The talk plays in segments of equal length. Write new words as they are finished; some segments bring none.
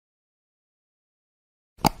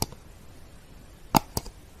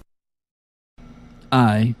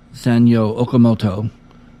I, Sanyo Okamoto,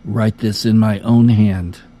 write this in my own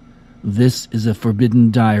hand. This is a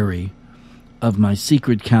forbidden diary of my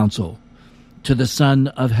secret council to the Son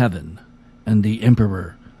of Heaven and the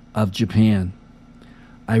Emperor of Japan.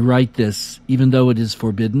 I write this even though it is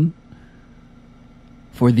forbidden,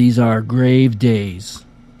 for these are grave days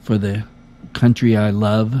for the country I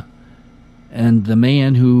love and the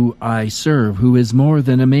man who I serve, who is more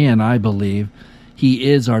than a man, I believe.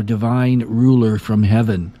 He is our divine ruler from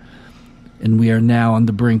heaven, and we are now on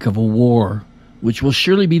the brink of a war, which will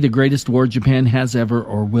surely be the greatest war Japan has ever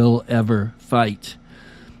or will ever fight.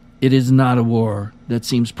 It is not a war that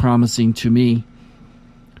seems promising to me,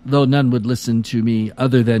 though none would listen to me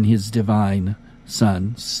other than his divine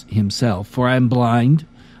Son himself. For I am blind,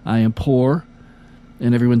 I am poor,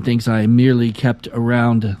 and everyone thinks I am merely kept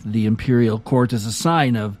around the imperial court as a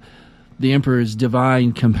sign of the emperor's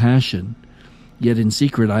divine compassion. Yet in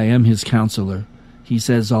secret I am his counselor. He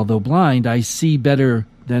says, although blind, I see better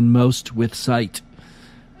than most with sight.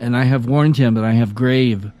 And I have warned him that I have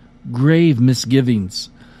grave misgivings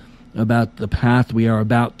about the path we are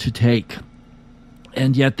about to take.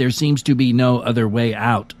 And yet there seems to be no other way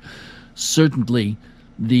out. Certainly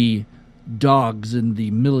the dogs in the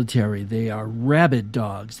military, they are rabid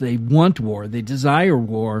dogs. They want war, they desire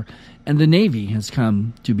war, and the Navy has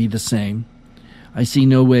come to be the same. I see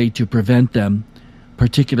no way to prevent them,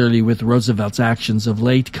 particularly with Roosevelt's actions of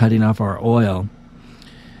late cutting off our oil.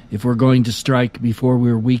 If we're going to strike before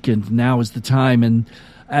we're weakened, now is the time, and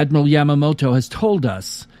Admiral Yamamoto has told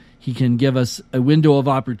us he can give us a window of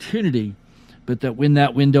opportunity, but that when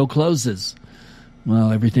that window closes,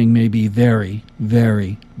 well, everything may be very,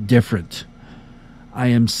 very different. I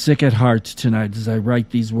am sick at heart tonight as I write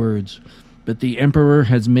these words, but the Emperor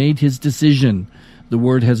has made his decision. The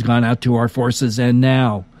word has gone out to our forces, and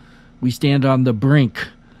now we stand on the brink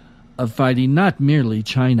of fighting not merely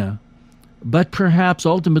China, but perhaps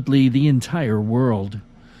ultimately the entire world.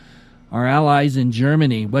 Our allies in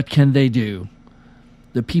Germany, what can they do?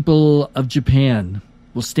 The people of Japan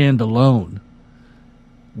will stand alone.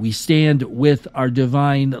 We stand with our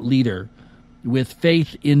divine leader, with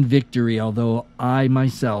faith in victory, although I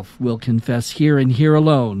myself will confess here and here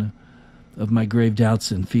alone of my grave doubts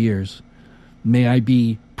and fears. May I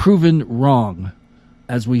be proven wrong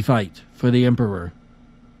as we fight for the Emperor.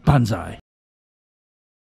 Banzai.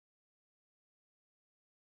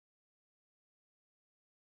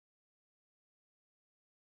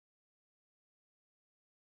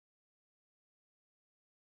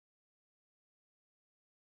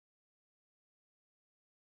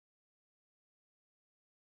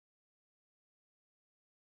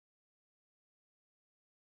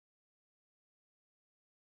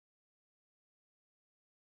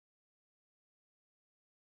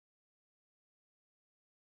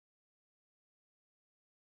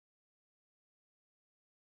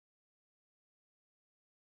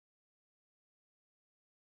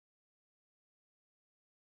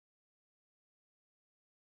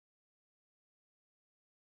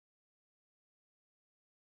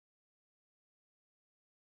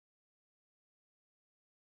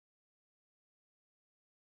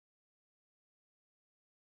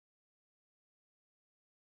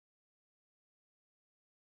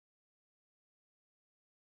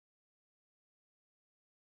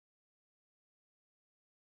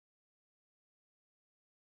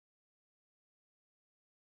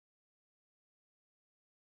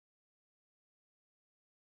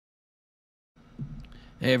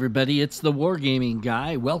 Hey everybody, it's the Wargaming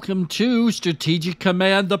Guy. Welcome to Strategic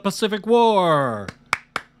Command, the Pacific War.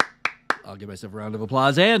 I'll give myself a round of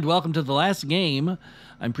applause, and welcome to the last game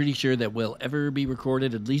I'm pretty sure that will ever be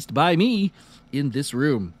recorded, at least by me, in this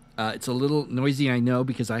room. It's a little noisy, I know,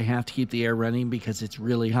 because I have to keep the air running because it's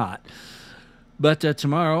really hot. But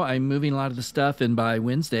tomorrow I'm moving a lot of the stuff, and by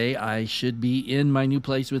Wednesday I should be in my new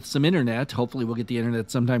place with some internet. Hopefully we'll get the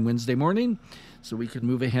internet sometime Wednesday morning so we can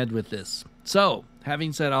move ahead with this. So,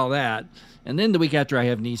 having said all that, and then the week after I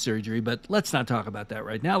have knee surgery, but let's not talk about that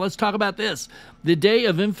right now. Let's talk about this. The Day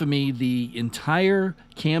of Infamy, the entire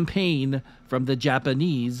campaign from the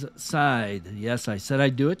Japanese side. Yes, I said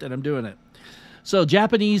I'd do it, and I'm doing it. So,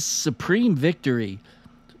 Japanese supreme victory.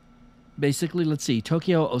 Basically, let's see,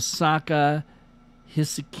 Tokyo, Osaka,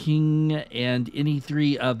 Hisaking, and any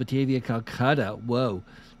three of Batavia, Calcutta. Whoa.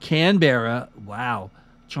 Canberra, wow.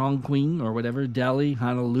 Chongqing, or whatever, Delhi,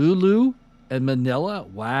 Honolulu, and Manila.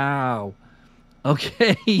 Wow.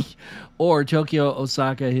 Okay. Or Tokyo,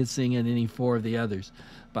 Osaka, Hisaking, and any four of the others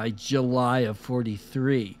by July of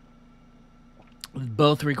 43.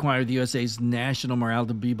 Both require the USA's national morale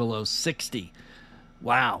to be below 60.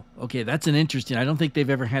 Wow. Okay, that's an interesting. I don't think they've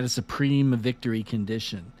ever had a supreme victory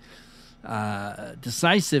condition.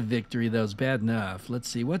 Decisive victory, though, is bad enough. Let's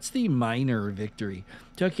see. What's the minor victory?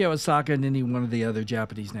 Tokyo, Osaka, and any one of the other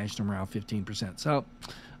Japanese national morale, 15%. So,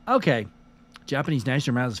 okay. Japanese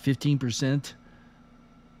national morale is 15%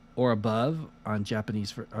 or above on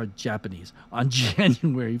Japanese on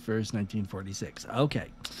January 1st, 1946. Okay.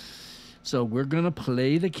 So we're going to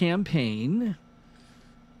play the campaign,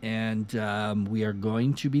 and we are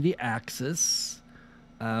going to be the Axis.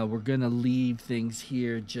 We're going to leave things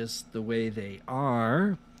here just the way they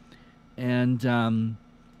are. And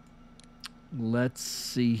let's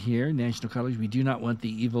see here. National colors. We do not want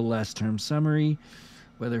the evil last term summary.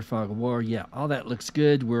 Weather, fog of war. Yeah, all that looks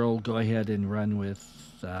good. We'll go ahead and run with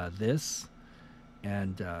this.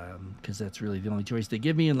 And because that's really the only choice they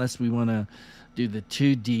give me, unless we want to do the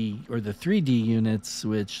 2D or the 3D units,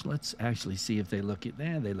 which let's actually see if they look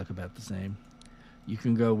they look about the same. You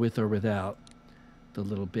can go with or without the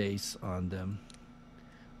little base on them,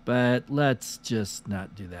 but let's just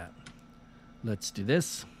not do that. Let's do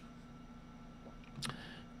this.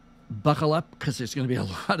 Buckle up, because there's going to be a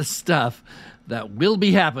lot of stuff that will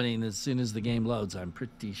be happening as soon as the game loads, I'm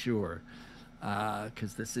pretty sure,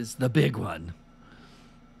 because this is the big one.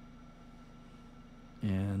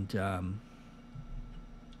 And we'll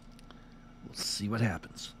see what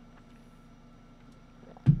happens.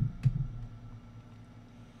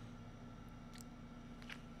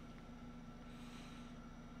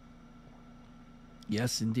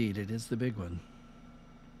 Yes, indeed, it is the big one.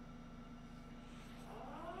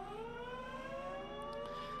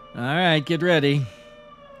 All right, get ready.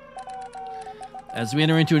 As we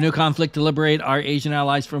enter into a new conflict to liberate our Asian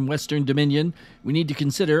allies from Western dominion, we need to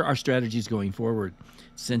consider our strategies going forward.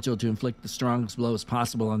 It's essential to inflict the strongest blow as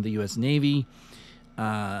possible on the U.S. Navy.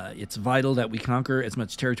 It's vital that we conquer as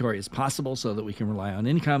much territory as possible so that we can rely on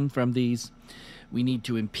income from these. We need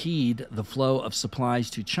to impede the flow of supplies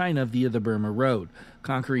to China via the Burma Road.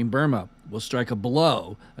 Conquering Burma will strike a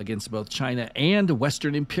blow against both China and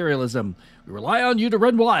Western imperialism. We rely on you to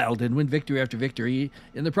run wild and win victory after victory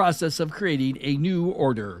in the process of creating a new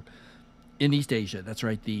order in East Asia. That's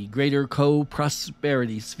right, the Greater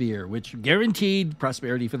Co-Prosperity Sphere, which guaranteed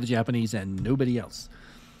prosperity for the Japanese and nobody else.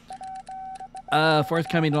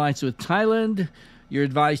 Forthcoming alliance with Thailand. You're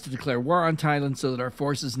advised to declare war on Thailand so that our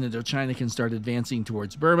forces in Indochina can start advancing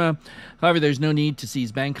towards Burma. However, there's no need to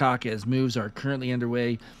seize Bangkok, as moves are currently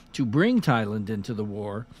underway to bring Thailand into the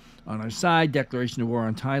war. On our side, declaration of war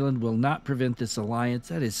on Thailand will not prevent this alliance.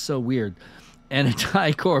 That is so weird. And a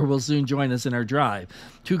Thai Corps will soon join us in our drive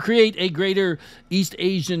to create a greater East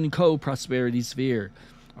Asian co-prosperity sphere.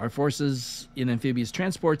 Our forces in amphibious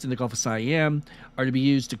transports in the Gulf of Siam are to be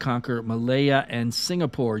used to conquer Malaya and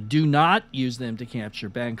Singapore. Do not use them to capture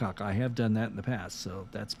Bangkok. I have done that in the past, so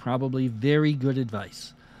that's probably very good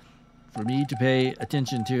advice for me to pay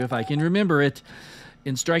attention to if I can remember it.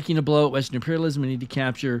 In striking a blow at Western imperialism, we need to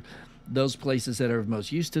capture those places that are of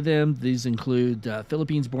most use to them. These include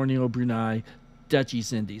Philippines, Borneo, Brunei, Dutch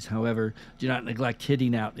East Indies. However, do not neglect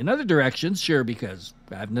hitting out in other directions, sure, because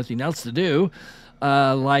I have nothing else to do,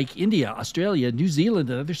 like India, Australia, New Zealand,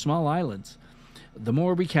 and other small islands. The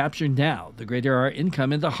more we capture now, the greater our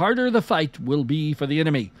income and the harder the fight will be for the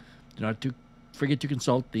enemy. Do not forget to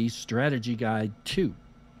consult the strategy guide too.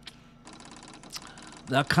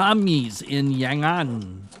 The commies in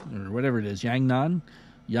Yan'an, or whatever it is, Yan'an,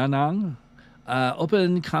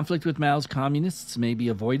 open conflict with Mao's communists may be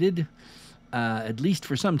avoided, at least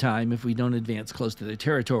for some time, if we don't advance close to their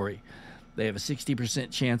territory. They have a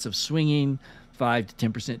 60% chance of swinging 5 to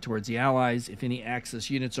 10% towards the Allies if any Axis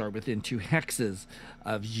units are within 2 hexes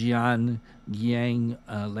of Jian, Yang,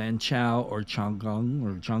 Lanchao, or Chongqing,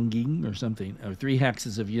 or Chongqing, or something, or 3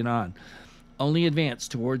 hexes of Yunnan. Only advance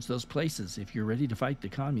towards those places if you're ready to fight the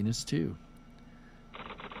communists too.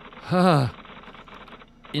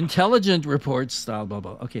 Intelligent reports, style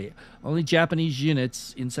bubble. Okay, only Japanese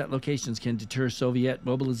units in set locations can deter Soviet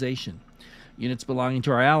mobilization. Units belonging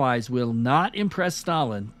to our allies will not impress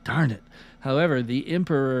Stalin. Darn it. However, the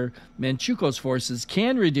Emperor Manchukuo's forces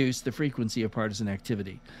can reduce the frequency of partisan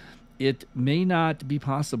activity. It may not be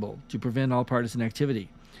possible to prevent all partisan activity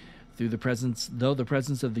though the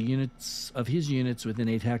presence of the units of his units within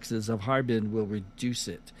 8 hexes of Harbin will reduce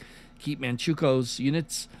it. Keep Manchukuo's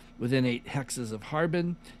units within 8 hexes of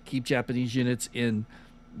Harbin. Keep Japanese units in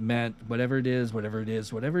whatever it is, Harbin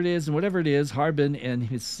and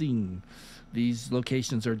Hsing. These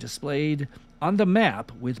locations are displayed on the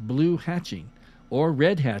map with blue hatching or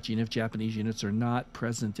red hatching if Japanese units are not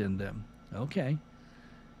present in them. Okay.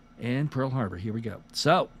 And Pearl Harbor, here we go.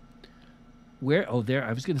 So, Where? Oh, there.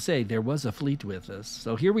 I was going to say there was a fleet with us.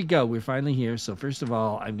 So here we go. We're finally here. So first of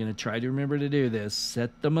all, I'm going to try to remember to do this.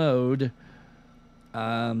 Set the mode.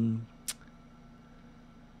 The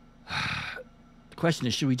question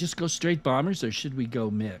is, should we just go straight bombers or should we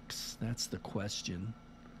go mix? That's the question.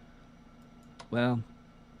 Well,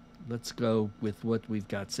 let's go with what we've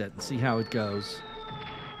got set and see how it goes.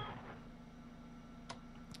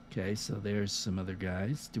 Okay, so there's some other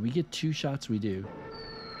guys. Do we get 2 shots? We do.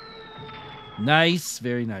 Nice,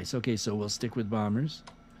 very nice. Okay, so we'll stick with bombers.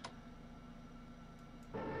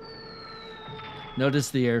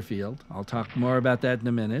 Notice the airfield. I'll talk more about that in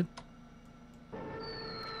a minute.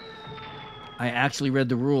 I actually read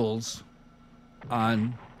the rules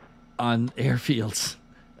on airfields.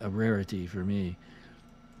 A rarity for me.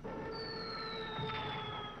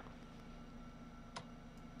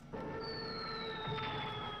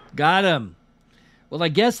 Got him. Well, I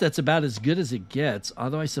guess that's about as good as it gets.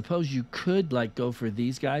 Although I suppose you could like go for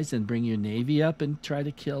these guys and bring your navy up and try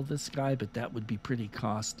to kill this guy, but that would be pretty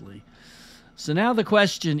costly. So now the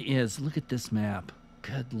question is, look at this map.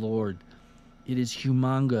 Good Lord. It is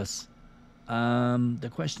humongous.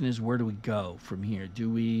 The question is, where do we go from here? Do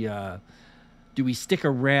we stick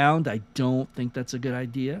around? I don't think that's a good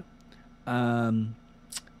idea.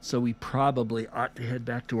 So we probably ought to head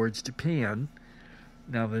back towards Japan.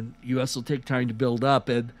 Now, the U.S. will take time to build up,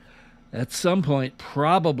 and at some point,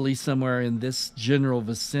 probably somewhere in this general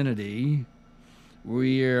vicinity,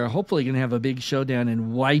 we're hopefully going to have a big showdown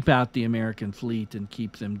and wipe out the American fleet and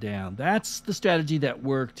keep them down. That's the strategy that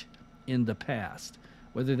worked in the past.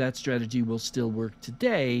 Whether that strategy will still work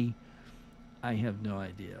today, I have no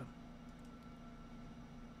idea.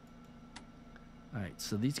 All right,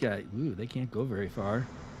 so these guys, ooh, they can't go very far.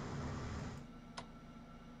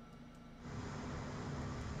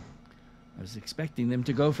 I was expecting them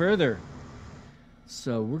to go further.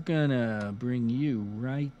 So we're gonna bring you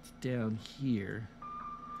right down here.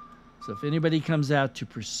 So if anybody comes out to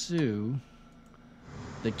pursue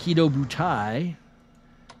the Kido Butai,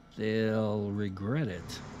 they'll regret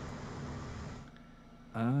it.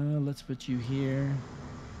 Let's put you here.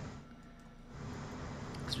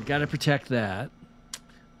 Because we gotta protect that.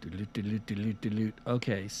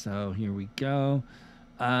 Okay, so here we go.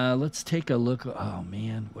 Let's take a look. Oh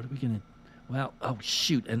man, what are we gonna... Well, oh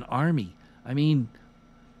shoot, an army. I mean,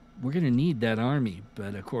 we're going to need that army,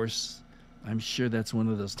 but of course, I'm sure that's one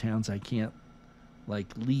of those towns I can't, like,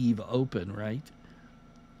 leave open, right?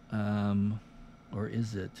 Or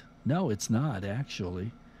is it? No, it's not,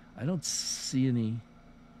 actually. I don't see any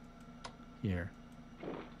here.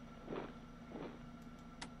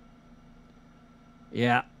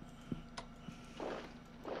 Yeah.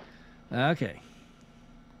 Okay.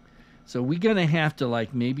 So we're going to have to,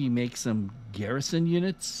 like, maybe make some garrison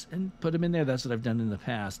units and put them in there. That's what I've done in the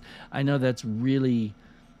past. I know that's really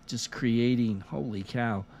just creating, holy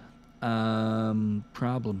cow,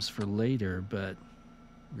 problems for later, but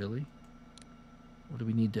really? What do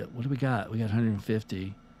we need to... What do we got? We got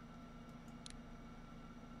 150.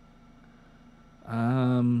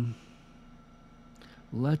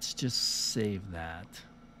 Let's just save that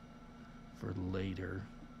for later.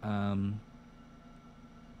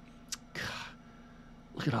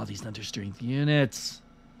 Look at all these understrength units.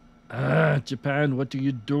 Japan, what are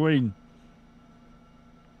you doing?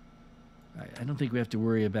 I don't think we have to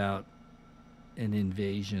worry about an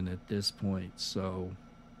invasion at this point, so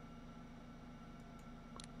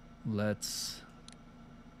let's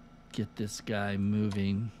get this guy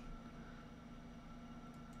moving.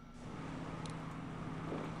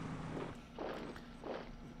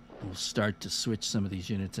 We'll start to switch some of these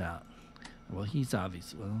units out. Well, he's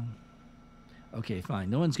obvious. Well, okay, fine.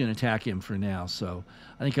 No one's going to attack him for now, so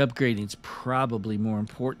I think upgrading is probably more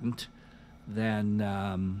important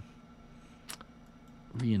than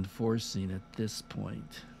reinforcing at this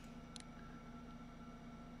point.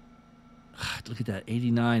 Look at that,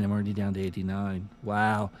 89. I'm already down to 89.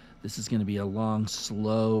 Wow, this is going to be a long,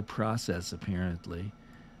 slow process, apparently.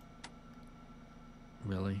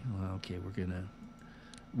 Really? Well, okay,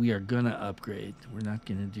 we are going to upgrade. We're not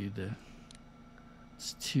going to do the...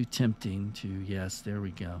 It's too tempting to... Yes, there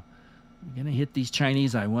we go. We're going to hit these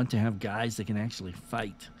Chinese. I want to have guys that can actually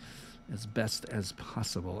fight as best as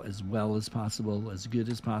possible, as well as possible, as good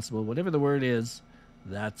as possible. Whatever the word is,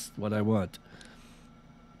 that's what I want.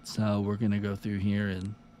 So we're going to go through here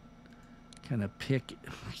and kind of pick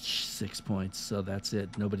 6 points. So that's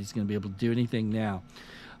it. Nobody's going to be able to do anything now.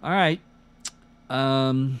 All right.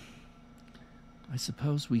 I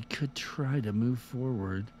suppose we could try to move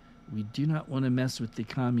forward. We do not want to mess with the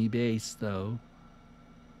Kami base, though.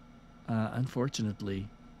 Unfortunately.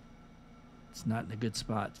 It's not in a good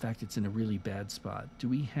spot. In fact, it's in a really bad spot. Do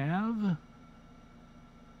we have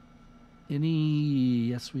any?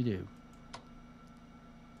 Yes, we do.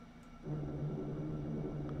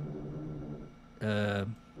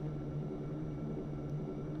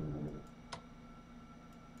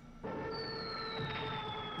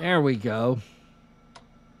 There we go.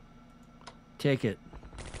 Take it.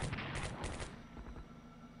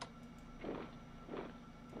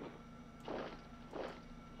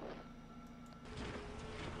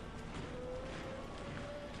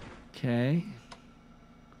 Okay.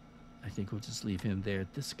 I think we'll just leave him there.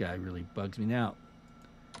 This guy really bugs me now.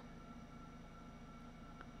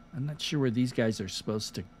 I'm not sure where these guys are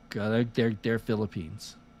supposed to go. They're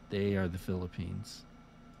Philippines. They are the Philippines.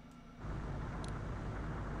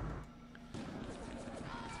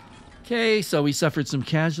 Okay, so we suffered some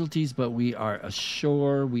casualties, but we are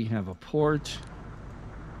ashore. We have a port.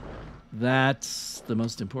 That's the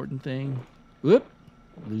most important thing. Whoop!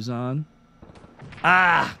 Luzon.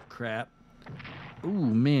 Ah! Crap. Ooh,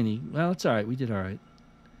 Manny. Well, it's all right. We did all right.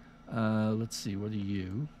 Let's see. What are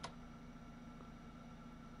you?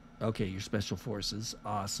 Okay, you're Special Forces.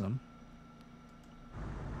 Awesome.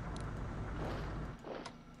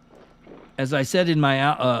 As I said in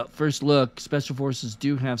my first look, Special Forces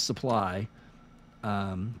do have supply.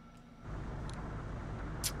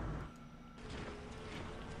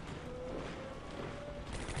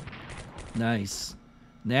 Nice.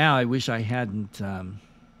 Now I wish I hadn't...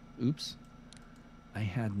 oops. I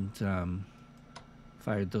hadn't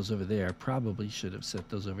fired those over there. Probably should have set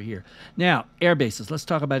those over here. Now, air bases. Let's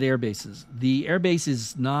talk about air bases. The air base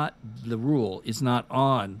is not... The rule is not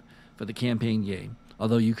on for the campaign game.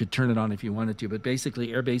 Although you could turn it on if you wanted to. But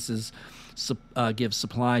basically, air bases give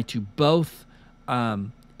supply to both air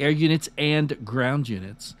units and ground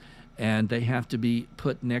units. And they have to be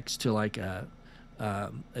put next to like a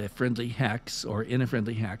friendly hex or in a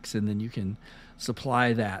friendly hex. And then you can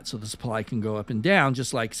supply that. So the supply can go up and down,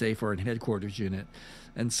 just like, say, for a headquarters unit.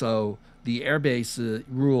 And so the air base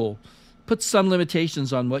rule puts some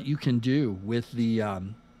limitations on what you can do with the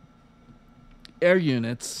air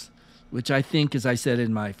units, which I think, as I said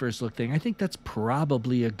in my first look thing, I think that's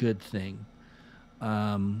probably a good thing.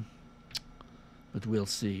 But we'll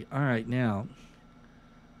see. All right, now.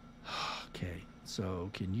 Okay, so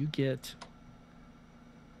can you get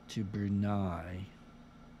to Brunei?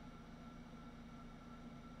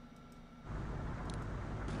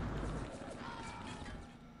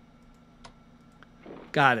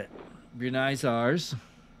 Got it. Brunei's ours.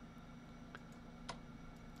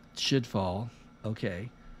 Should fall. Okay.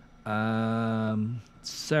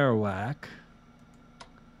 Sarawak.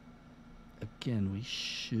 Again, we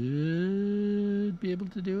should be able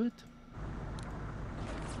to do it.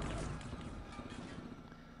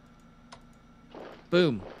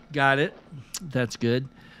 Boom. Got it. That's good.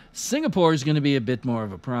 Singapore is going to be a bit more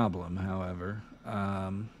of a problem, however,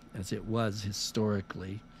 as it was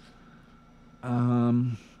historically.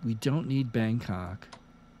 We don't need Bangkok.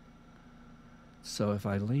 So if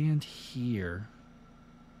I land here...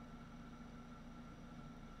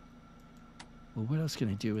 Well, what else can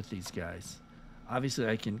I do with these guys? Obviously,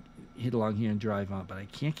 I can hit along here and drive on, but I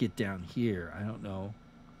can't get down here. I don't know.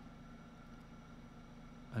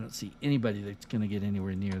 I don't see anybody that's going to get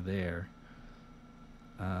anywhere near there.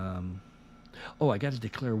 Oh, I got to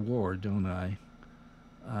declare war, don't I?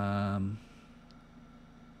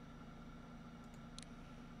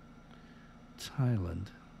 Thailand.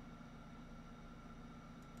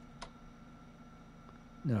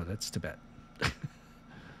 No, that's Tibet.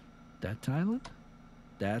 That Thailand?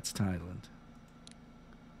 That's Thailand.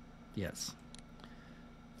 Yes.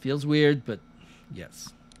 Feels weird, but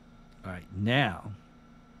yes. All right, now.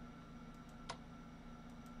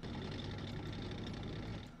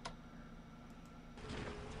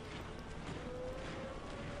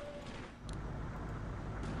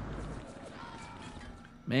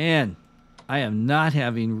 Man, I am not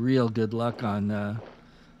having real good luck on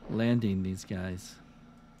landing these guys.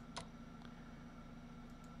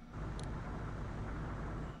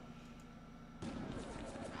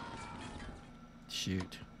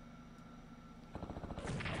 Shoot.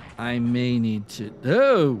 I may need to...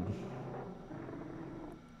 Oh!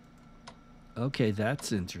 Okay,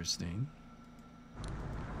 that's interesting.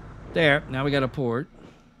 There. Now we got a port.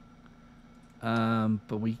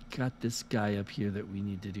 But we got this guy up here that we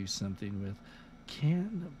need to do something with.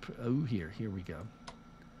 Oh, here we go.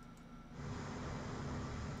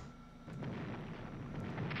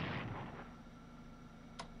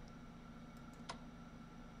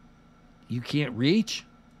 You can't reach?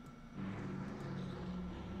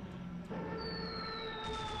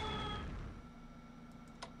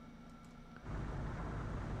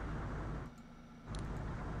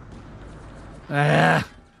 Ah!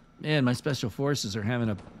 Man, my special forces are having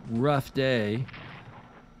a rough day.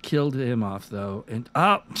 Killed him off, though. And,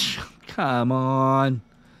 oh, come on.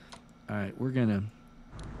 All right, we're going to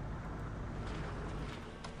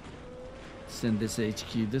send this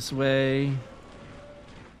HQ this way.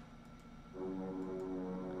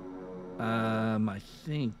 I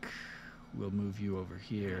think we'll move you over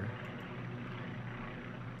here.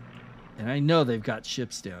 And I know they've got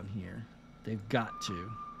ships down here. They've got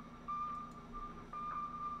to.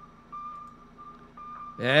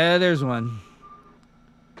 Yeah, there's one.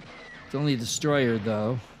 It's only a destroyer,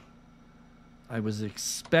 though. I was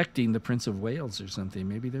expecting the Prince of Wales or something.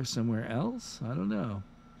 Maybe they're somewhere else? I don't know.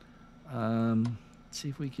 Let's see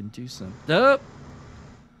if we can do some. Oh!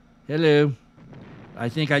 Hello. I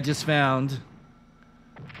think I just found.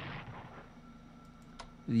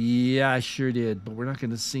 Yeah, I sure did. But we're not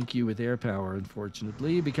going to sink you with air power,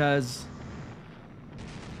 unfortunately, because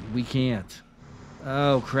we can't.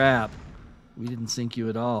 Oh, crap. We didn't sink you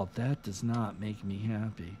at all. That does not make me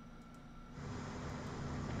happy.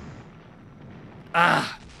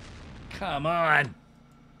 Ah! Come on!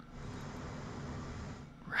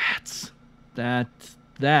 Rats. That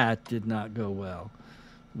did not go well.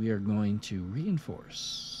 We are going to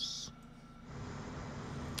reinforce.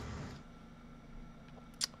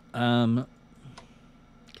 Okay,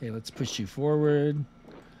 let's push you forward.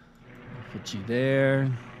 Put you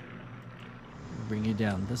there. Bring you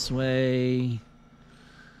down this way.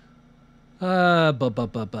 Yeah,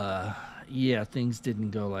 things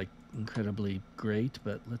didn't go like incredibly great,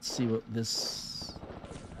 but let's see what this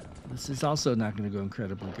is also not going to go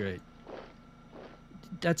incredibly great.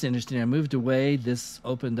 That's interesting. I moved away. This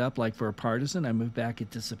opened up like for a partisan. I moved back.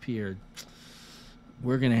 It disappeared.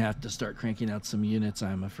 We're going to have to start cranking out some units,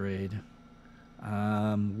 I'm afraid.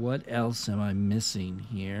 What else am I missing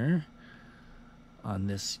here on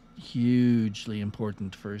this hugely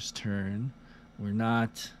important first turn? We're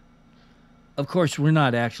not... Of course, we're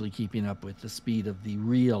not actually keeping up with the speed of the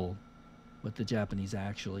real, what the Japanese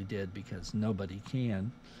actually did, because nobody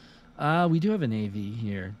can. We do have an AV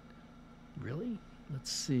here. Really?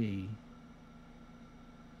 Let's see.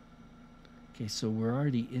 Okay, so we're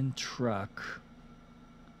already in truck.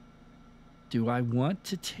 Do I want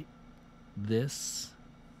to take this?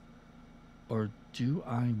 Or do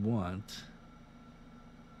I want...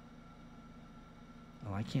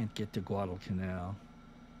 Oh, I can't get to Guadalcanal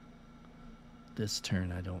this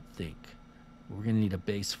turn, I don't think. We're going to need a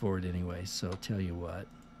base for it anyway, so I'll tell you what.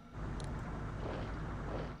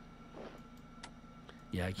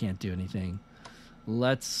 Yeah, I can't do anything.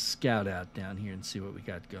 Let's scout out down here and see what we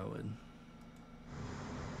got going.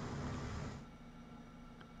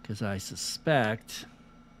 Because I suspect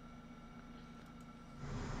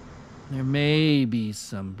there may be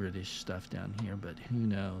some British stuff down here, but who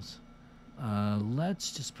knows.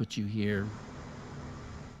 Let's just put you here.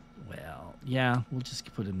 Well, yeah, we'll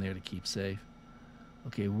just put him there to keep safe.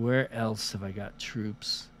 Okay, where else have I got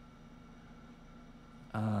troops?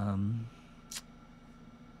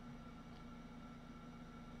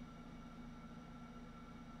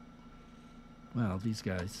 Well, these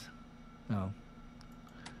guys. No.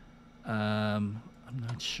 I'm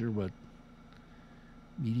not sure what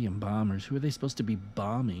medium bombers. Who are they supposed to be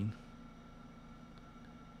bombing?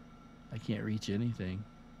 I can't reach anything.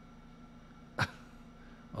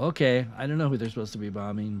 Okay, I don't know who they're supposed to be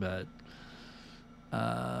bombing, but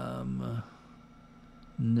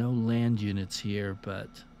no land units here, but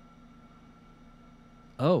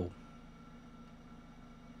oh.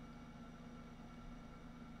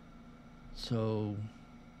 So,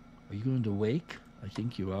 are you going to Wake? I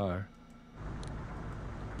think you are.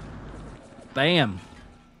 Bam!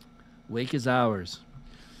 Wake is ours.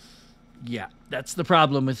 Yeah, that's the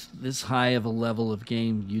problem with this high of a level of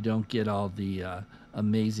game. You don't get all the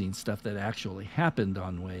amazing stuff that actually happened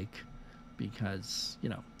on Wake because, you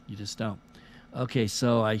know, you just don't. Okay,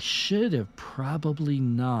 so I should have probably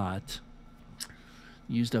not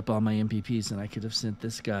used up all my MPPs, and I could have sent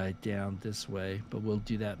this guy down this way, but we'll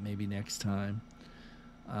do that maybe next time.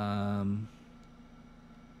 All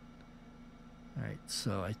right,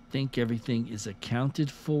 so I think everything is accounted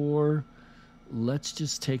for. Let's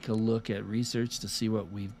just take a look at research to see what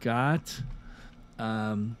we've got.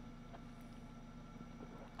 I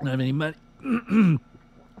don't have any money,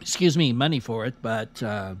 excuse me, money for it, but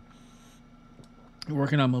we're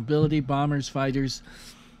working on mobility, bombers, fighters,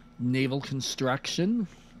 naval construction.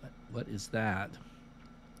 What is that?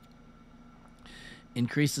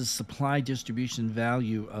 Increases supply distribution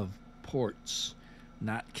value of ports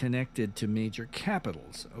not connected to major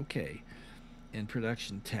capitals. Okay. And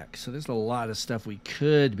production tech. So there's a lot of stuff we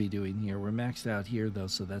could be doing here. We're maxed out here, though,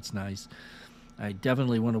 so that's nice. I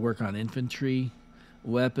definitely want to work on infantry,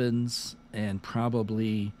 weapons, and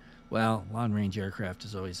probably, well, long-range aircraft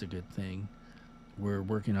is always a good thing. We're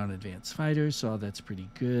working on advanced fighters, so that's pretty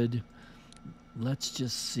good. Let's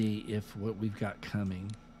just see if what we've got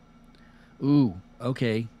coming. Ooh,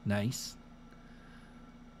 okay, nice.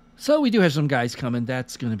 So we do have some guys coming.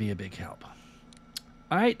 That's going to be a big help.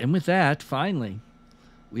 All right, and with that, finally,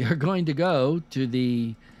 we are going to go to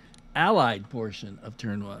the Allied portion of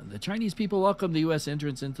Turn 1. The Chinese people welcomed the U.S.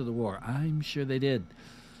 entrance into the war. I'm sure they did.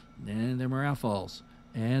 And their morale falls.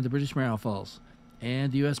 And the British morale falls.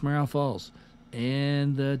 And the U.S. morale falls.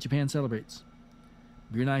 And Japan celebrates.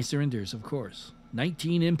 Brunei surrenders, of course.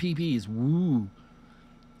 19 MPPs. Woo.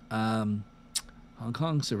 Hong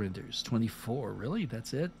Kong surrenders. 24. Really?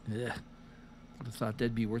 That's it? Yeah. Would have thought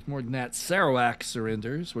that'd be worth more than that. Sarawak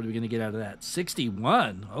surrenders. What are we going to get out of that?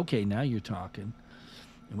 61. Okay, now you're talking.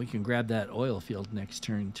 And we can grab that oil field next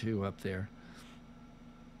turn, too, up there.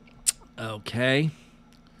 Okay.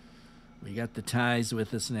 We got the Thais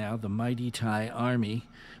with us now, the mighty Thai army,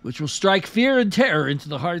 which will strike fear and terror into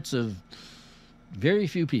the hearts of very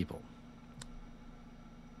few people.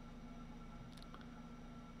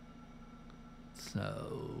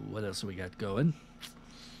 So, what else have we got going?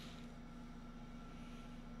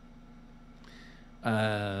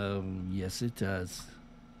 Yes, it does.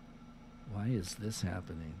 Why is this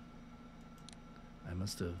happening? I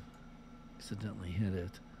must have accidentally hit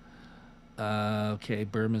it. Okay,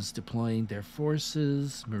 Burma's deploying their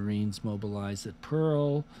forces. Marines mobilize at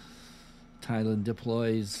Pearl. Thailand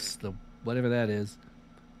deploys the whatever that is.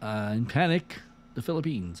 In panic, the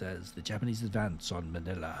Philippines as the Japanese advance on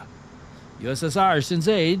Manila. USSR sends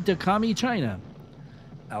aid to commie China.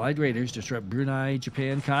 Allied raiders disrupt Brunei,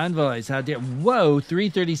 Japan convoys. How dare... Whoa,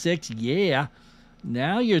 336. Yeah.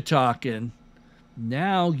 Now you're talking.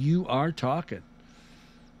 Now you are talking.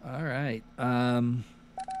 All right.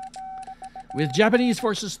 With Japanese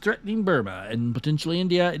forces threatening Burma and potentially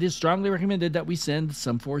India, it is strongly recommended that we send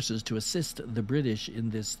some forces to assist the British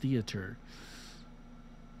in this theater.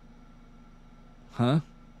 Huh?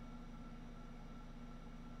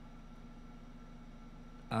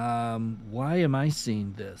 Why am I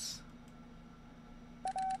seeing this?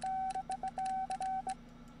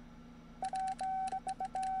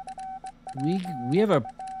 We have a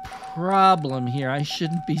problem here. I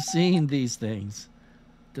shouldn't be seeing these things.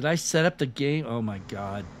 Did I set up the game? Oh my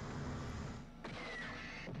god.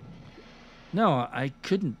 No, I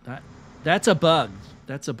couldn't. That's a bug.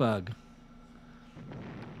 That's a bug.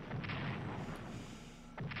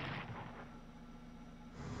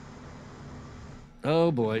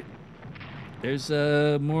 Oh boy. There's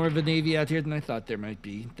more of a navy out here than I thought there might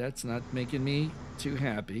be. That's not making me too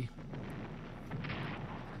happy.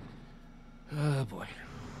 Oh boy.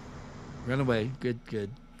 Run away. Good,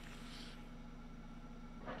 good.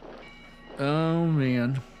 Oh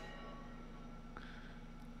man.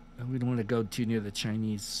 We don't want to go too near the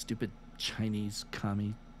Chinese, stupid Chinese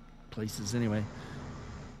commie places anyway.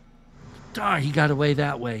 Darn, he got away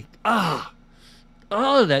that way. Ah!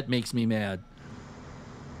 Oh, that makes me mad.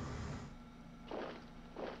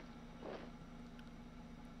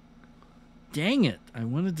 Dang it. I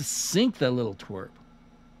wanted to sink that little twerp.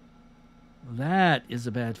 That is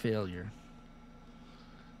a bad failure.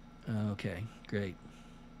 Okay, great.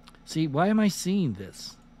 See, why am I seeing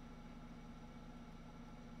this?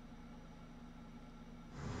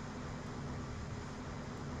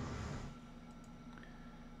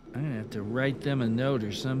 I'm going to have to write them a note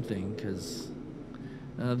or something, because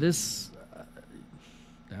this...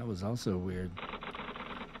 that was also weird.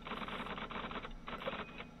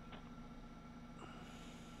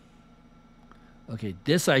 Okay,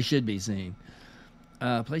 this I should be seeing.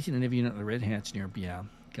 Placing a Navy unit on the Red Hatch near... Yeah,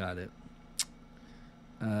 got it.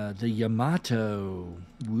 The Yamato.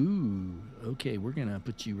 Woo. Okay, we're going to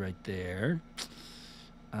put you right there.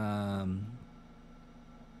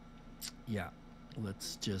 Yeah,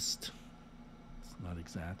 let's just... It's not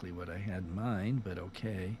exactly what I had in mind, but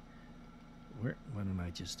okay. Why don't I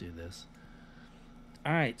just do this?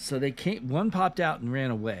 All right, so they came... One popped out and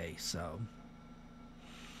ran away, so...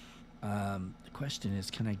 the question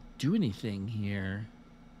is, can I do anything here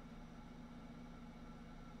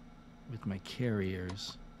with my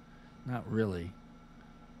carriers? Not really.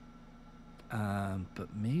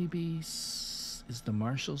 But maybe is the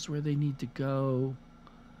Marshals where they need to go?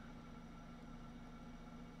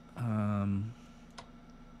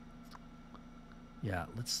 Yeah,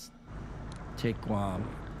 let's take Guam.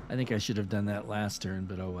 I think I should have done that last turn,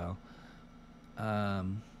 but oh well. All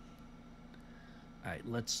right,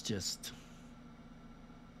 let's just...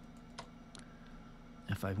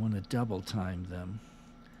 If I want to double time them,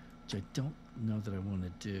 which I don't know that I want to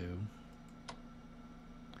do.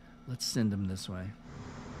 Let's send him this way.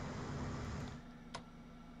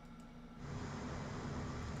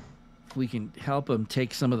 If we can help him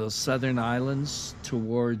take some of those southern islands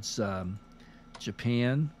towards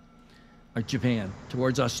Japan,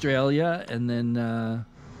 towards Australia, and then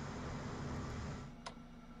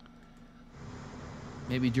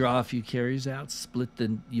maybe draw a few carriers out, split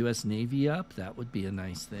the U.S. Navy up. That would be a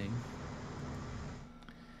nice thing.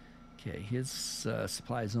 Okay, his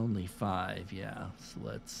supply is only 5. Yeah, so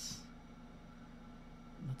let's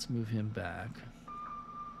move him back.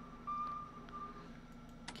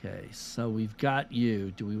 Okay, so we've got you.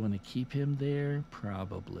 Do we want to keep him there?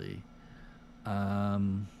 Probably.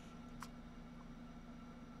 Okay,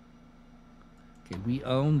 we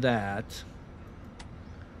own that.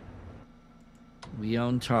 We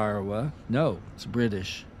own Tarawa. No, it's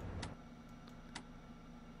British.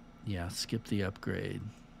 Yeah, skip the upgrade.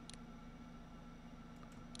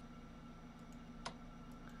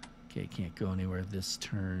 Okay, can't go anywhere this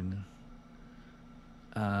turn.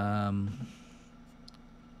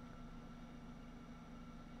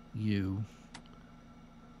 You.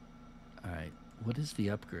 All right. What is the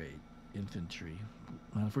upgrade? Infantry.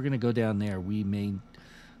 Well, if we're going to go down there, we may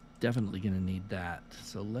definitely going to need that.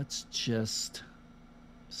 So let's just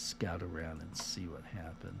scout around and see what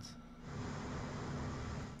happens.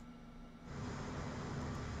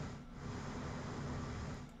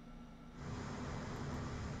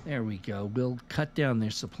 There we go. We'll cut down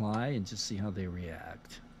their supply and just see how they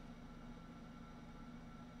react.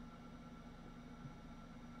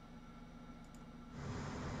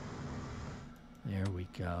 There we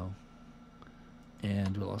go.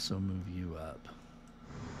 And we'll also move you up.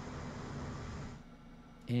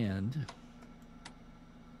 And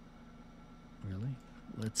really?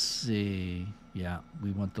 Let's see. Yeah,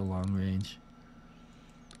 we want the long range.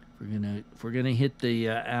 If we're gonna hit the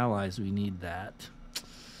allies, we need that.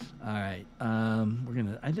 All right.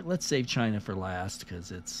 I think let's save China for last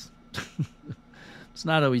because it's it's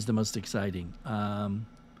not always the most exciting.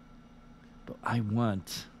 But I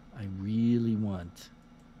really want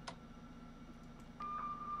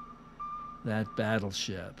that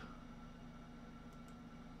battleship.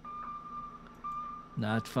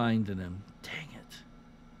 Not finding him. Dang it.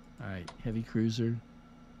 All right, heavy cruiser.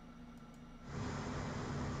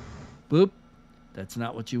 Boop. That's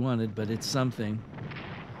not what you wanted, but it's something.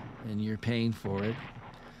 And you're paying for it.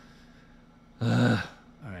 All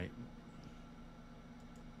right.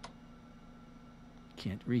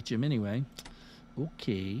 Can't reach him anyway.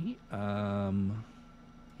 Okay.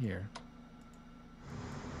 Here.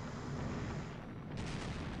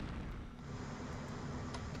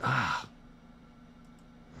 Ah.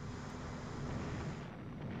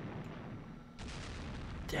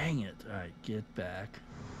 Dang it. All right, get back.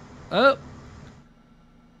 Oh!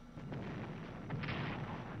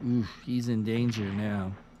 Oof, he's in danger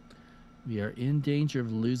now. We are in danger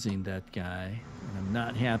of losing that guy, and I'm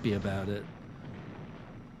not happy about it.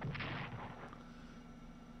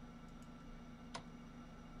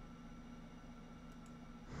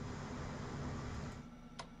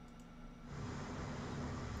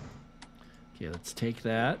 Okay, let's take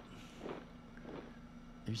that.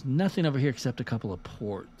 There's nothing over here except a couple of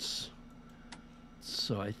ports.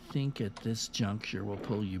 So I think at this juncture we'll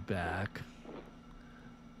pull you back.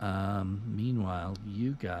 Meanwhile,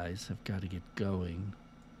 you guys have got to get going.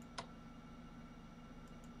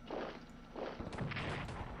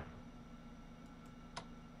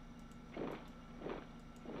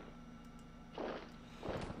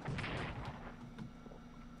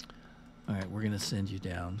 All right, we're going to send you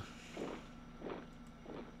down.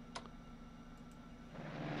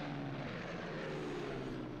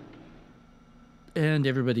 And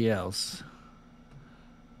everybody else.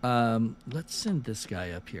 Let's send this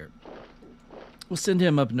guy up here. We'll send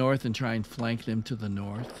him up north and try and flank them to the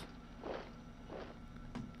north.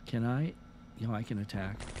 Can I? You know, I can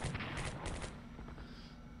attack.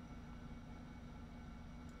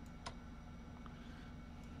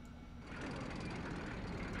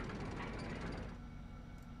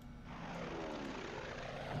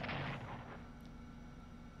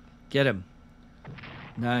 Get him.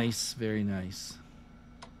 Nice, very nice.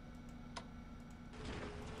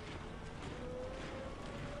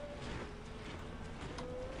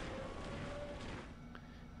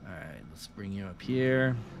 All right, let's bring you up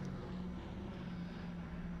here.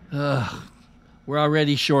 We're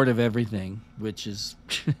already short of everything, which is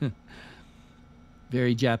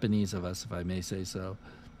very Japanese of us, if I may say so.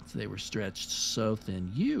 They were stretched so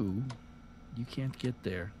thin. You can't get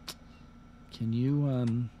there. Can you, all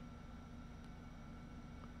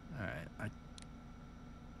right,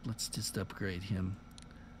 let's just upgrade him.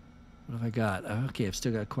 What have I got? Okay, I've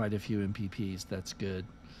still got quite a few MPPs. That's good.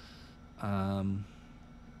 Yeah,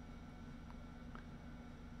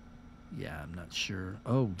 I'm not sure.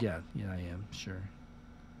 Oh, yeah, I am, sure.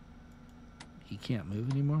 He can't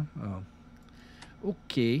move anymore? Oh.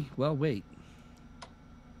 Okay, well, wait.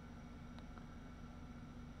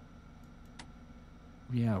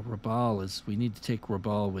 Yeah, Rabal is... We need to take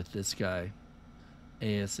Rabal with this guy.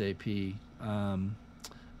 ASAP.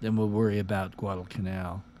 Then we'll worry about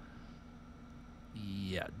Guadalcanal.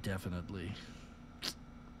 Yeah, definitely.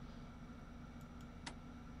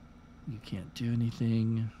 You can't do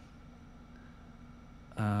anything.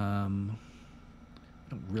 I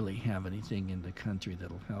don't really have anything in the country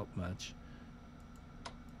that'll help much.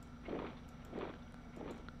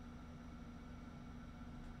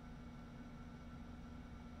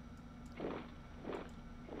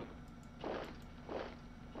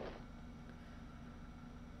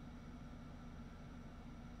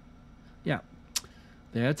 Yeah,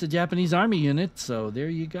 that's a Japanese army unit, so there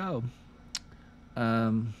you go.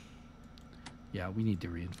 Yeah, we need to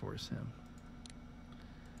reinforce him.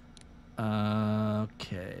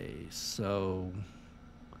 Okay, so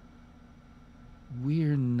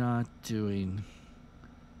we're not doing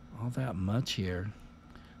all that much here.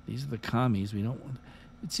 These are the commies. We don't want...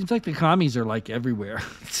 It seems like the commies are like everywhere.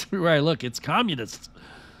 Everywhere I look, it's communists.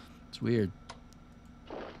 It's weird.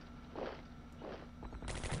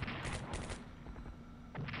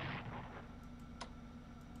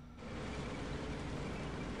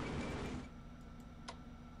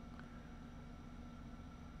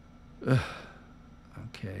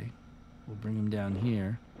 Okay, we'll bring him down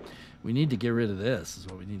here. We need to get rid of this, is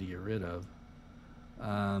what we need to get rid of.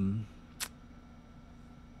 And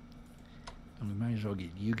we might as well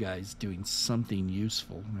get you guys doing something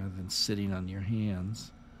useful rather than sitting on your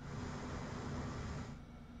hands.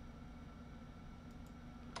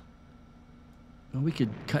 Well, we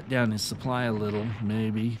could cut down his supply a little,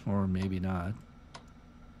 maybe, or maybe not.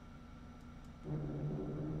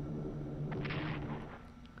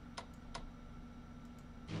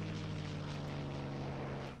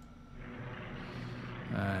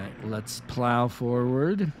 Alright, let's plow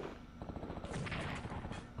forward.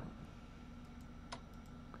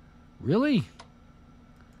 Really?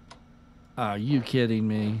 Are you kidding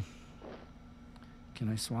me? Can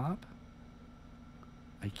I swap?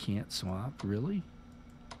 I can't swap, really?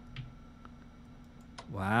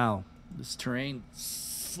 Wow, this terrain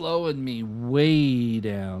slowing me way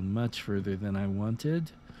down, much further than I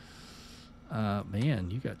wanted.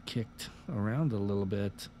 Man, you got kicked around a little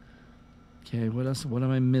bit. Okay, what else? What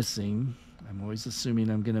am I missing? I'm always assuming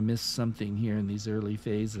I'm going to miss something here in these early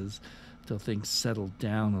phases until things settle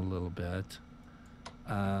down a little bit.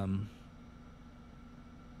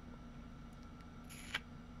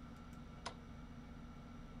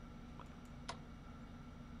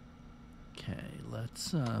 Okay,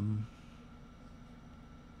 let's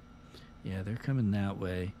yeah, they're coming that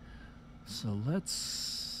way. So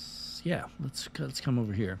let's come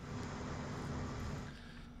over here.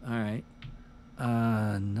 All right.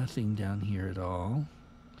 Nothing down here at all.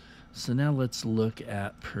 So now let's look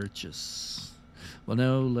at purchase. Well,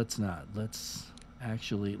 no, let's not. Let's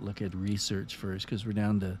actually look at research first, because we're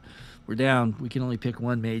down. We can only pick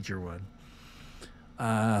one major one.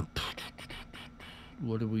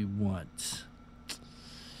 What do we want?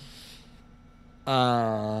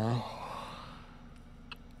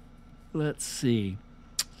 Let's see.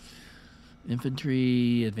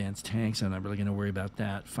 Infantry, advanced tanks, I'm not really going to worry about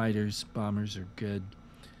that. Fighters, bombers are good.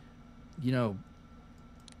 You know,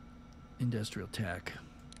 industrial tech.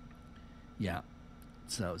 Yeah.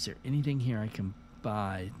 So is there anything here I can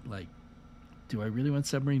buy? Like, do I really want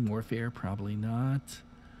submarine warfare? Probably not.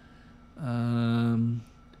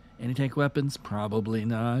 Anti-tank weapons? Probably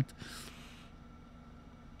not.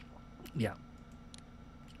 Yeah.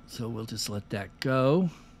 So we'll just let that go.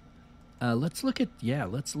 Let's look at,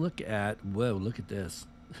 whoa, look at this.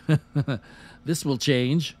 This will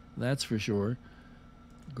change, that's for sure.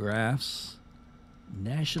 Graphs,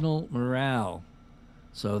 national morale.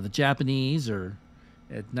 So the Japanese are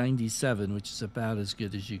at 97, which is about as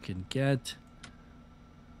good as you can get.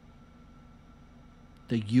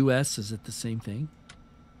 The U.S. is at the same thing.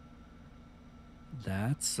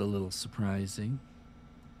 That's a little surprising.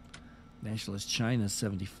 Nationalist China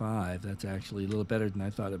 75. That's actually a little better than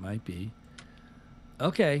I thought it might be.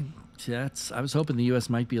 Okay, I was hoping the U.S.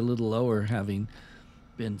 might be a little lower, having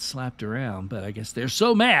been slapped around, but I guess they're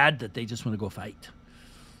so mad that they just want to go fight.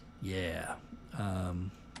 Yeah.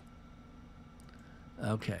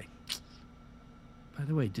 Okay. By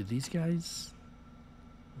the way, did these guys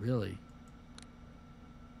really?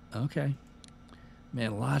 Okay.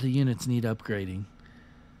 Man, a lot of units need upgrading.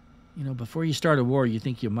 You know, before you start a war, you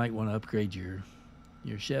think you might want to upgrade your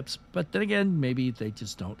ships, but then again, maybe they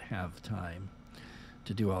just don't have time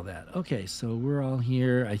to do all that. Okay, so we're all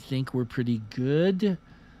here. I think we're pretty good.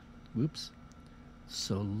 Whoops.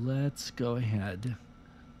 So let's go ahead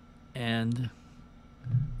and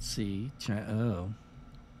see. Oh.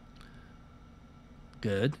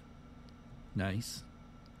 Good. Nice.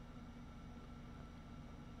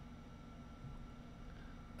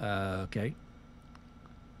 Okay.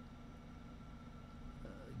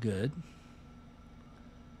 Good.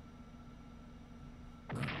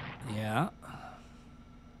 Yeah.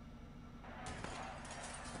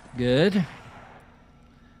 Good.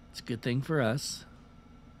 It's a good thing for us.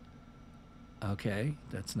 Okay,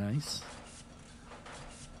 that's nice.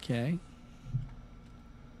 Okay.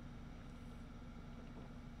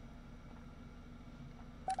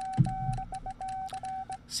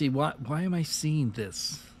 See, why am I seeing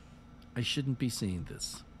this? I shouldn't be seeing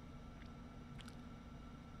this.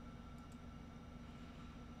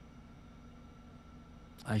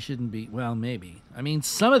 I shouldn't be. Well, maybe. I mean,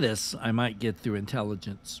 some of this I might get through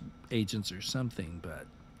intelligence agents or something, but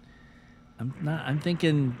I'm not. I'm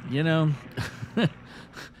thinking, you know,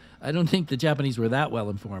 I don't think the Japanese were that well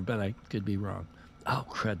informed, but I could be wrong. Oh,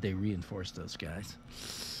 crud, they reinforced those guys.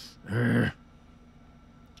 Urgh.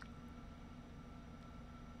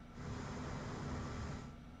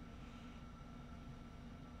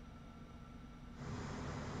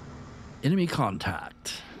 Enemy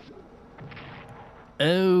contact.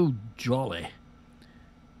 Oh, jolly.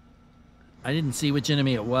 I didn't see which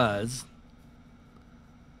enemy it was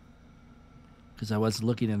because I was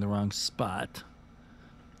looking in the wrong spot.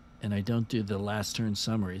 And I don't do the last turn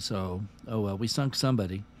summary, so, oh well, we sunk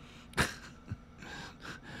somebody.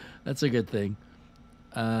 That's a good thing.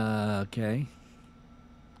 Okay.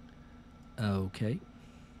 Okay.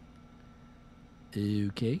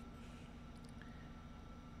 Okay.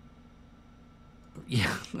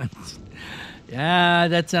 Yeah. Yeah,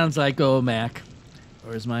 that sounds like OMAC.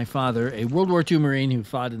 Or as my father, a World War II Marine who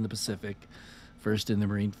fought in the Pacific, first in the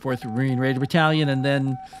 4th Marine Raider Battalion, and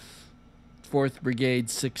then 4th Brigade,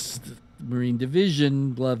 6th Marine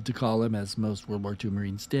Division, loved to call him, as most World War II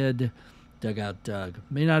Marines did, Dugout Doug.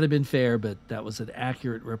 May not have been fair, but that was an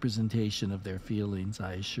accurate representation of their feelings,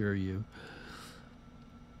 I assure you.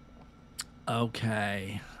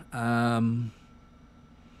 Okay.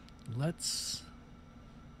 Let's...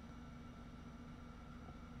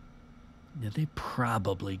 Yeah, they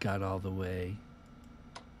probably got all the way.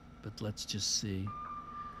 But let's just see.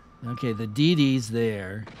 Okay, the DD's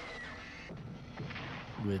there.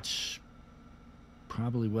 Which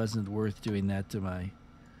probably wasn't worth doing that to my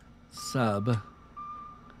sub.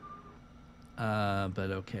 But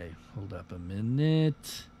okay, hold up a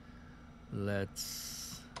minute.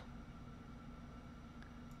 Let's...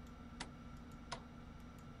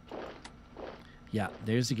 Yeah,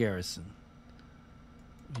 there's the garrison.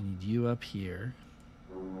 We need you up here.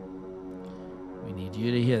 We need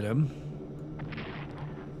you to hit him.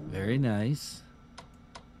 Very nice.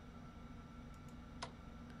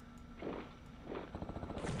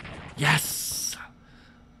 Yes!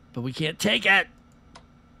 But we can't take it!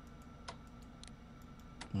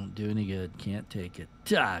 Won't do any good. Can't take it.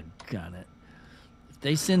 Doggone it. If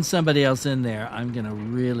they send somebody else in there, I'm going to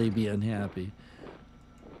really be unhappy.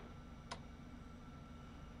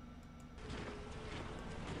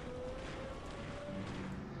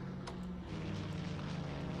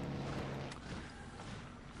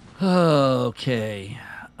 Okay.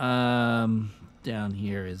 Down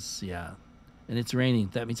here is, yeah. And it's raining.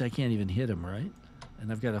 That means I can't even hit him, right?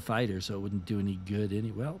 And I've got a fighter, so it wouldn't do any good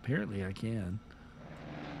any... Well, apparently I can.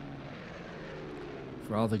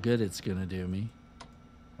 For all the good it's going to do me.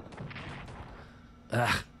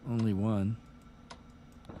 Ah, only one.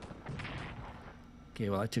 Okay,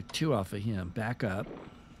 well, I took 2 off of him. Back up.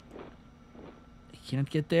 He can't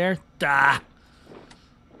get there? The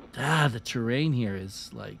terrain here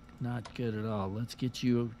is, like, not good at all. Let's get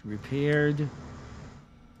you repaired.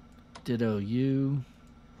 Ditto you.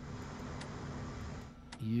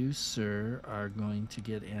 You, sir, are going to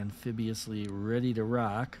get amphibiously ready to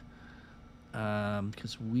rock.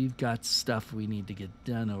 Because we've got stuff we need to get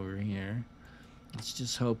done over here. Let's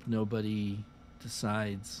just hope nobody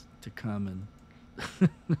decides to come and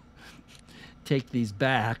take these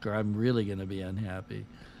back, or I'm really going to be unhappy.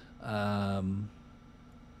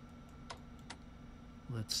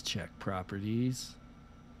 Let's check properties.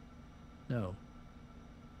 No.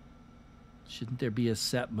 Shouldn't there be a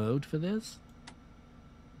set mode for this?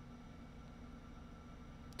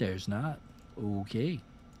 There's not. Okay.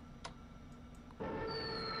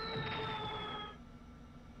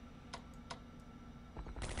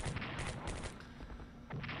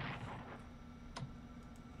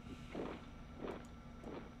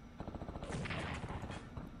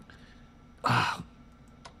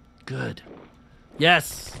 good.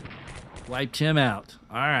 Yes! Wiped him out.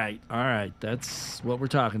 All right. That's what we're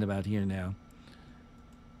talking about here now.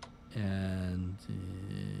 And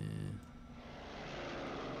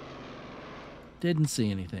didn't see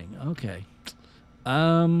anything. Okay.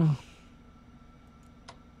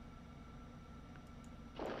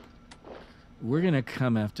 We're gonna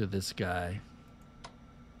come after this guy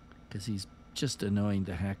because he's just annoying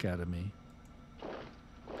the heck out of me.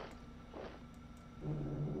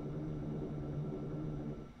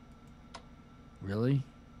 Really?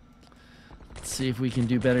 Let's see if we can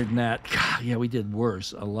do better than that. God, yeah, we did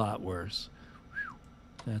worse. A lot worse. Whew.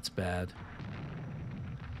 That's bad.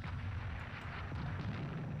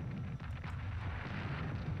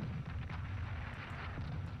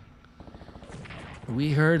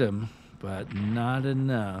 We heard him, but not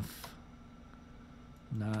enough.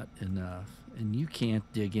 Not enough. And you can't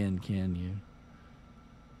dig in, can you?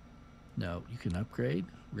 No, you can upgrade?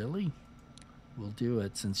 Really? We'll do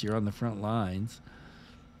it since you're on the front lines.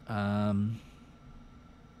 What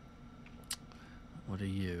are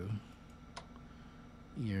you?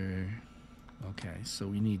 You're... Okay, so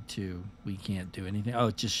we need to... We can't do anything. Oh,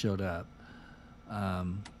 it just showed up.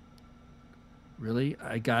 Really?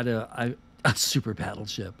 I gotta... A super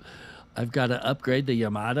battleship. I've got to upgrade the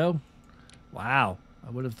Yamato? Wow. I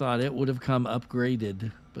would have thought it would have come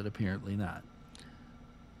upgraded, but apparently not.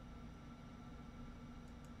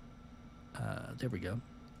 There we go.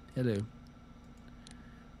 Hello.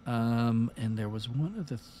 And there was one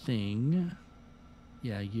other thing.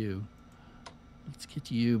 Yeah, you. Let's get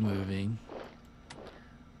you moving.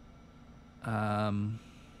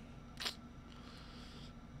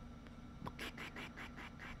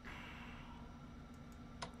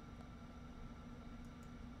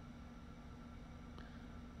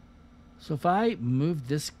 So if I move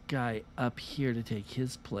this guy up here to take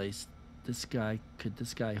his place, could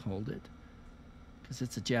this guy hold it? Because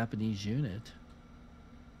it's a Japanese unit.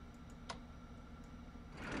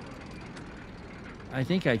 I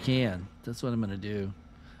think I can. That's what I'm going to do.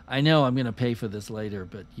 I know I'm going to pay for this later,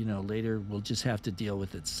 but, you know, later we'll just have to deal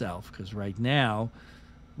with itself. Because right now,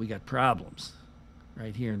 we got problems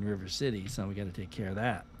right here in River City, so we got to take care of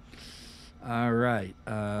that. All right.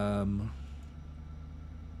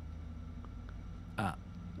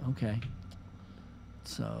 Okay.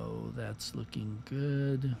 So that's looking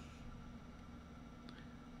good.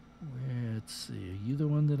 Let's see. Are you the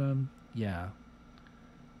one that I'm... Yeah.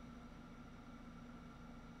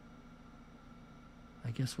 I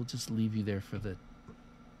guess we'll just leave you there for the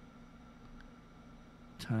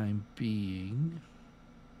time being.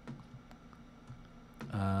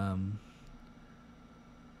 Yeah,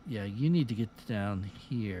 you need to get down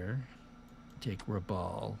here. Take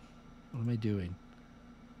Rabal. What am I doing?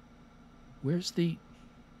 Where's the...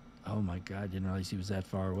 Oh my god, I didn't realize he was that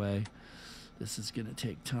far away. This is going to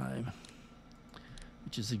take time.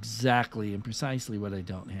 Which is exactly and precisely what I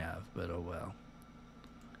don't have, but oh well.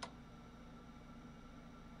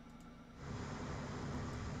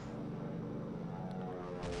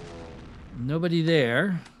 Nobody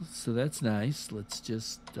there, so that's nice. Let's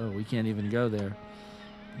just... Oh, we can't even go there.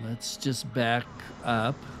 Let's just back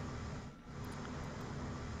up.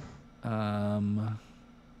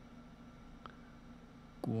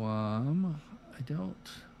 Guam, I don't...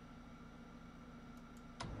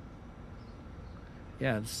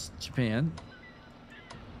 Yeah, it's Japan.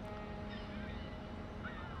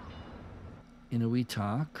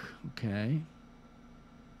 Inuitak, okay.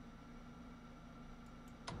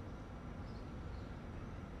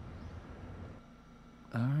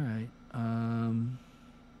 All right.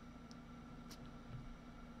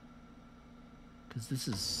 Because this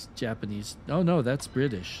is Japanese. Oh, no, that's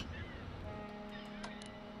British.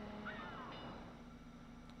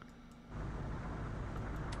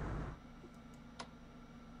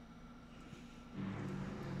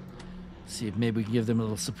 See if maybe we can give them a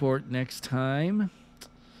little support next time.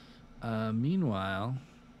 Meanwhile,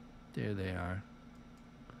 there they are.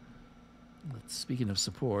 Speaking of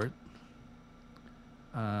support,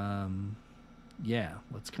 yeah,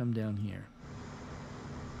 let's come down here.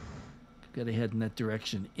 Got to head in that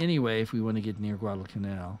direction anyway if we want to get near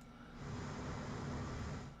Guadalcanal.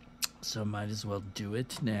 So might as well do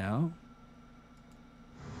it now.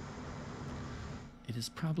 It is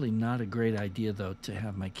probably not a great idea, though, to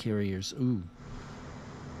have my carriers,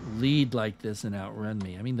 lead like this and outrun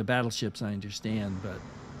me. I mean, the battleships I understand, but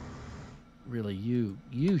really, you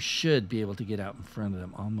should be able to get out in front of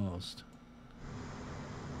them, almost.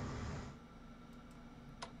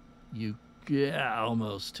 Yeah,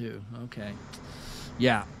 almost, too. Okay.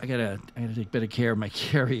 Yeah, I gotta take better care of my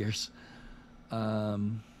carriers.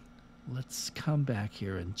 let's come back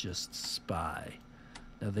here and just spy.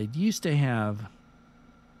 Now, they used to have...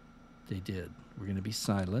 They did. We're going to be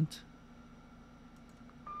silent.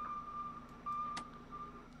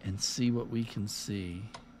 And see what we can see.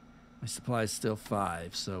 My supply is still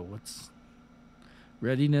 5, so what's...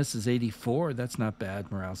 Readiness is 84. That's not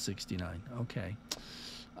bad. Morale 69. Okay.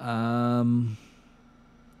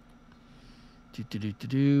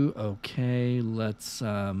 Okay, let's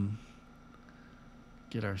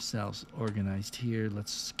get ourselves organized here.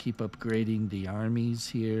 Let's keep upgrading the armies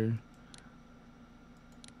here.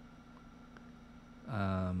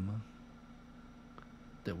 That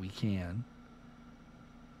we can.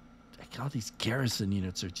 All these garrison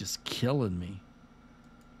units are just killing me.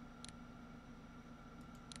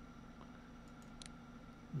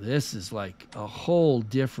 This is like a whole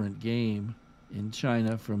different game in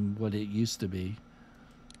China from what it used to be.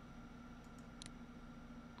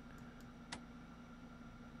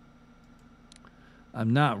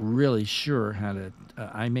 I'm not really sure how to...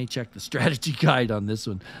 I may check the strategy guide on this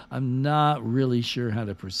one. I'm not really sure how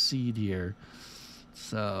to proceed here.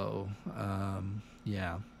 So,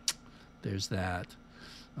 yeah, there's that.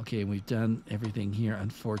 Okay, we've done everything here.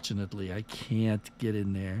 Unfortunately, I can't get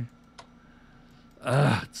in there.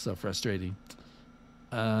 It's so frustrating.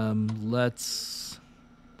 Let's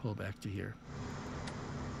pull back to here.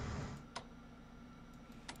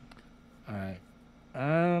 All right.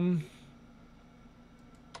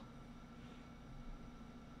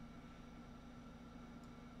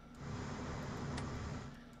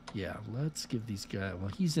 Yeah, let's give these guys... Well,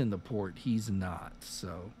 he's in the port. He's not,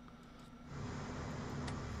 so...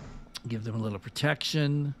 Give them a little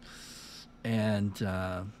protection. And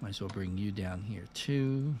might as well bring you down here,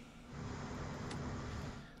 too.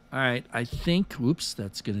 All right, I think... Whoops,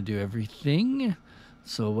 that's going to do everything.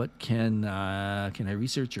 So what can I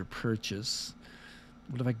research or purchase?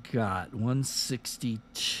 What have I got?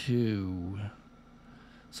 162.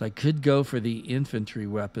 So I could go for the infantry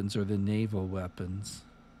weapons or the naval weapons.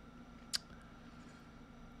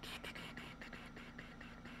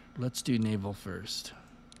 Let's do naval first.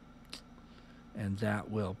 And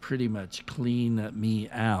that will pretty much clean me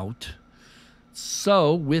out.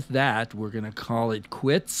 So with that, we're going to call it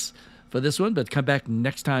quits for this one, but come back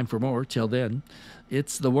next time for more. Till then,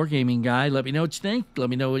 it's the Wargaming Guy. Let me know what you think. Let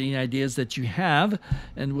me know any ideas that you have,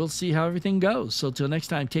 and we'll see how everything goes. So till next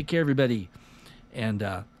time, take care, everybody, and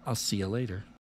I'll see you later.